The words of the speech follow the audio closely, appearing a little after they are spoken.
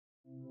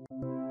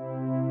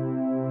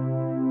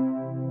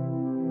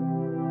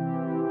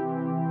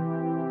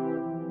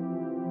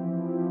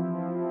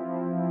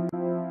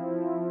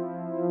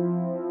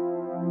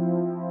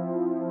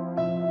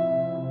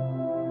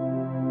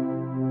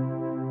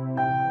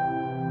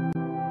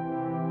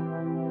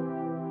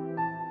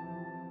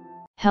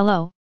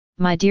Hello,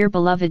 my dear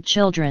beloved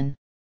children.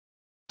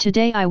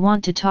 Today I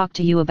want to talk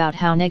to you about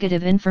how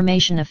negative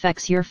information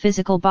affects your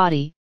physical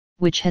body,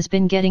 which has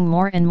been getting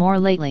more and more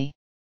lately.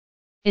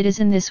 It is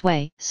in this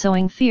way,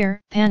 sowing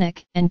fear,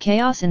 panic, and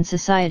chaos in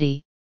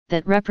society,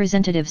 that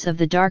representatives of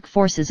the dark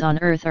forces on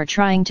earth are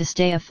trying to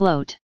stay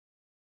afloat.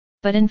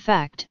 But in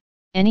fact,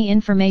 any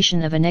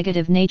information of a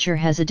negative nature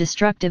has a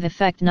destructive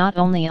effect not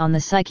only on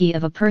the psyche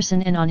of a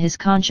person and on his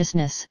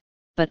consciousness,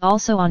 but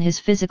also on his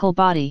physical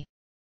body.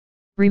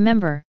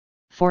 Remember,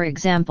 for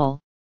example,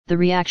 the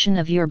reaction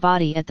of your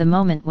body at the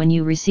moment when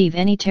you receive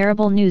any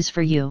terrible news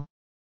for you.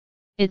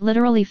 It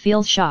literally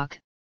feels shock,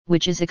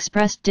 which is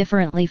expressed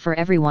differently for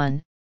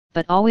everyone,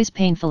 but always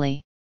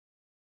painfully.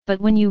 But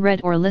when you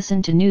read or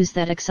listen to news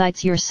that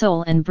excites your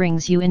soul and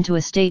brings you into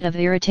a state of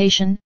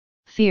irritation,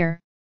 fear,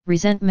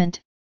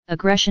 resentment,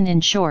 aggression in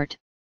short,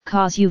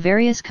 cause you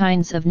various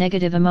kinds of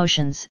negative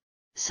emotions,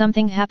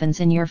 something happens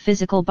in your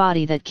physical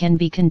body that can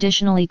be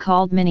conditionally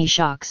called mini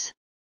shocks.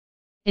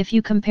 If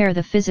you compare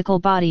the physical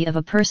body of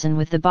a person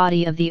with the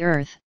body of the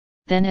earth,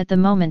 then at the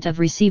moment of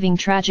receiving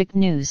tragic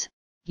news,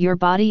 your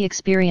body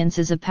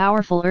experiences a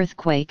powerful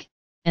earthquake,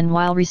 and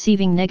while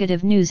receiving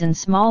negative news in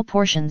small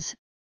portions,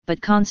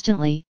 but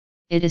constantly,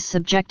 it is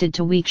subjected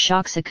to weak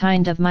shocks, a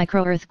kind of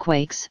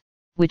micro-earthquakes,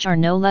 which are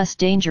no less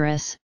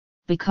dangerous,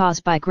 because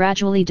by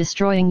gradually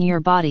destroying your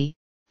body,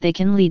 they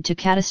can lead to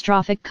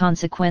catastrophic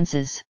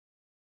consequences.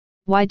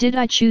 Why did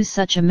I choose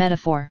such a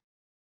metaphor?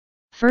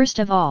 First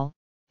of all,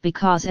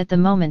 because at the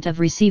moment of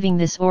receiving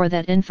this or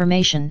that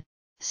information,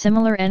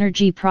 similar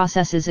energy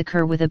processes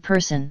occur with a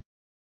person.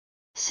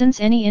 Since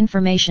any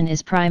information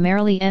is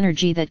primarily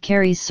energy that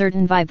carries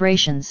certain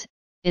vibrations,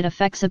 it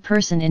affects a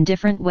person in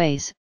different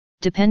ways,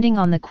 depending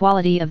on the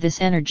quality of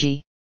this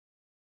energy.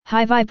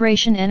 High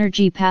vibration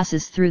energy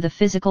passes through the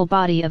physical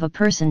body of a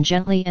person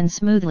gently and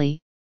smoothly,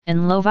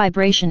 and low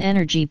vibration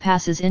energy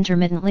passes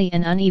intermittently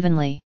and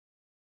unevenly.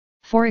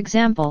 For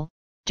example,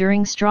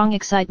 during strong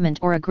excitement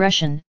or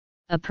aggression,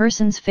 a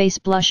person's face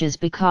blushes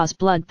because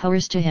blood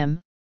pours to him,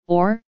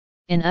 or,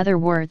 in other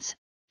words,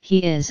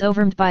 he is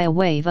overwhelmed by a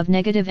wave of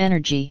negative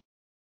energy.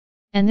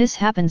 And this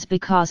happens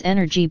because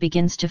energy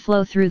begins to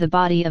flow through the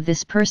body of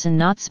this person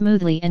not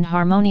smoothly and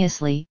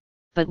harmoniously,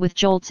 but with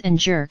jolts and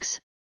jerks,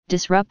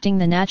 disrupting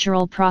the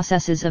natural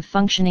processes of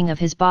functioning of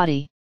his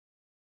body.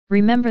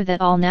 Remember that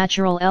all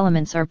natural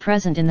elements are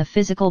present in the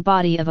physical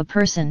body of a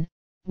person,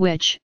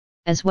 which,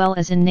 as well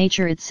as in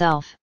nature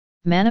itself,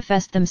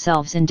 manifest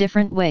themselves in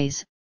different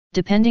ways,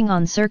 depending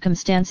on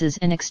circumstances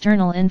and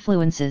external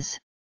influences.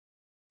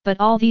 But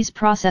all these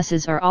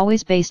processes are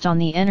always based on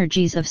the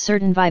energies of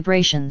certain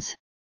vibrations.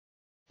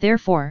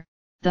 Therefore,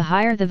 the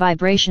higher the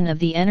vibration of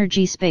the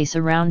energy space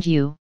around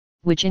you,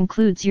 which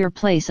includes your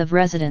place of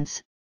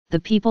residence, the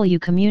people you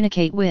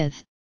communicate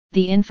with,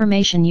 the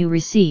information you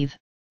receive,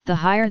 the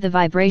higher the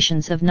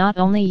vibrations of not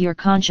only your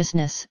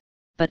consciousness,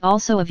 but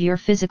also of your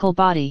physical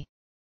body.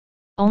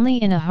 Only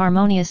in a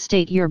harmonious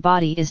state your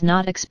body is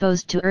not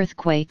exposed to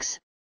earthquakes,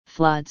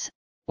 floods,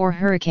 or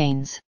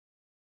hurricanes.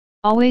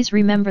 Always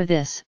remember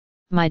this,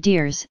 my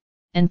dears,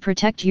 and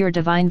protect your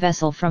divine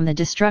vessel from the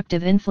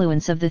destructive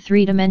influence of the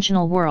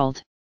three-dimensional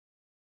world.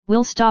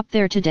 We'll stop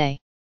there today.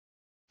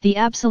 The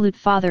Absolute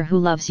Father who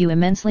loves you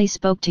immensely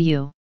spoke to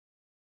you.